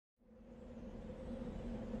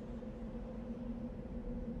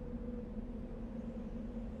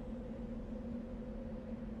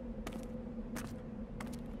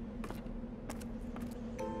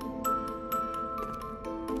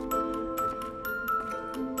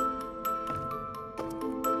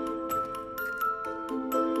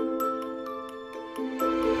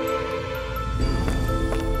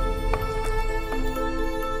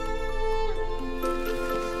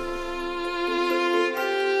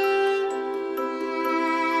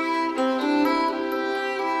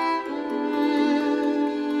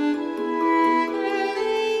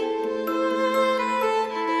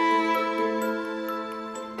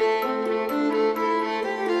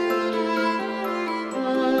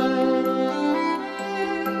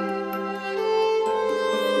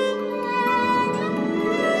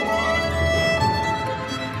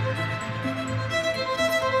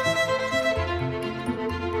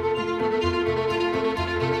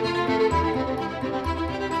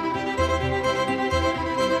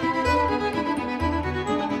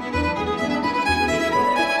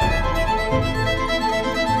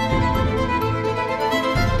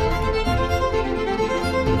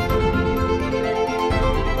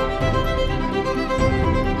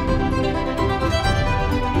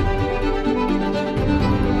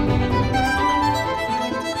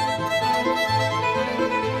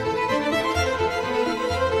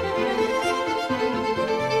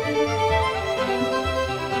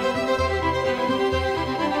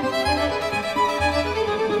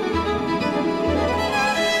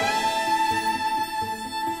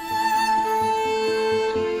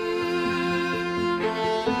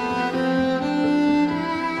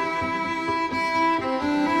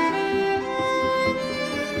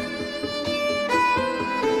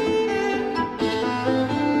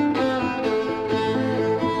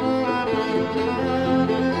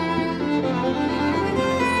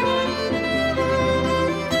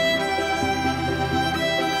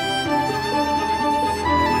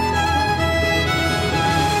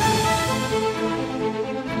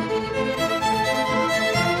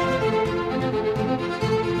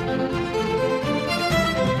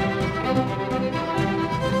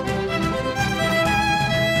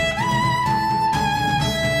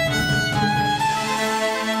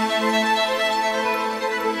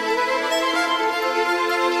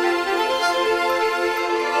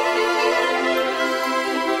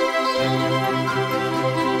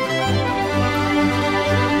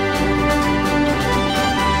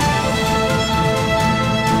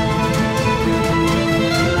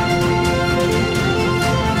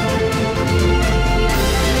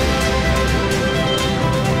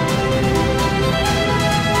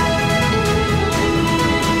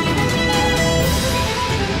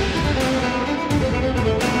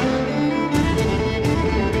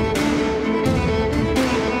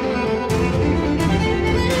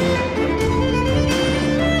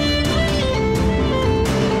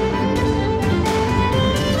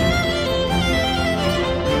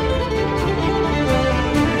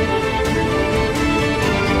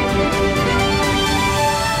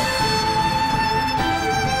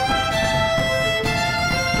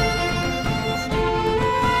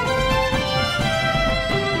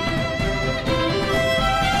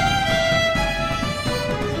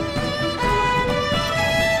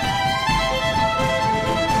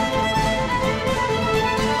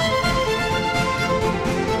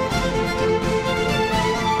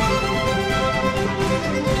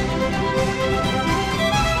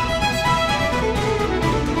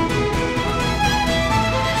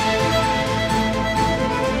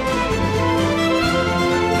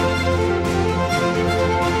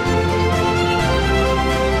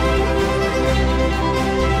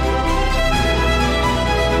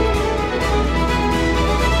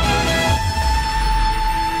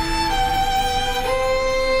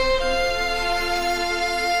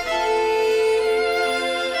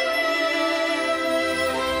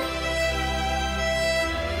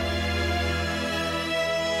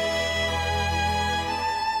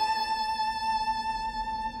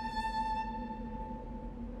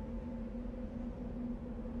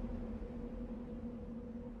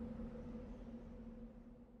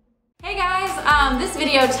this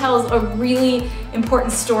video tells a really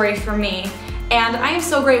important story for me, and I am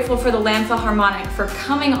so grateful for the Land Philharmonic for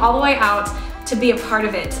coming all the way out to be a part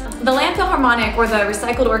of it. The Land Philharmonic, or the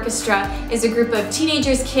Recycled Orchestra, is a group of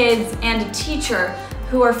teenagers, kids, and a teacher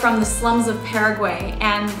who are from the slums of Paraguay,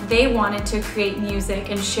 and they wanted to create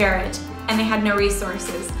music and share it, and they had no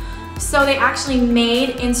resources. So they actually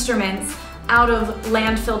made instruments out of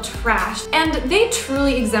landfill trash, and they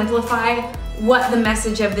truly exemplify what the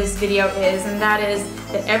message of this video is, and that is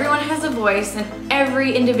that everyone has a voice, and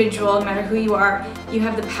every individual, no matter who you are, you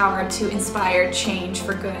have the power to inspire change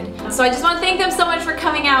for good. So I just want to thank them so much for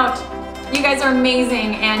coming out. You guys are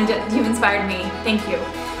amazing, and you've inspired me. Thank you.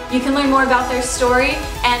 You can learn more about their story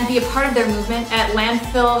and be a part of their movement at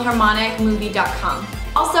landphilharmonicmovie.com.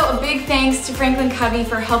 Also, a big thanks to Franklin Covey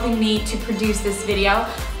for helping me to produce this video.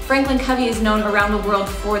 Franklin Covey is known around the world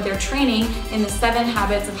for their training in the 7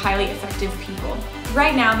 Habits of Highly Effective People.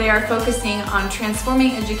 Right now, they are focusing on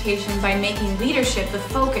transforming education by making leadership the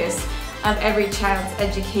focus of every child's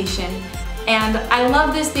education. And I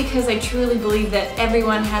love this because I truly believe that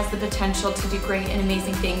everyone has the potential to do great and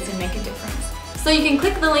amazing things and make a difference. So you can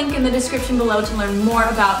click the link in the description below to learn more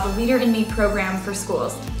about the Leader in Me program for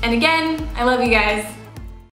schools. And again, I love you guys.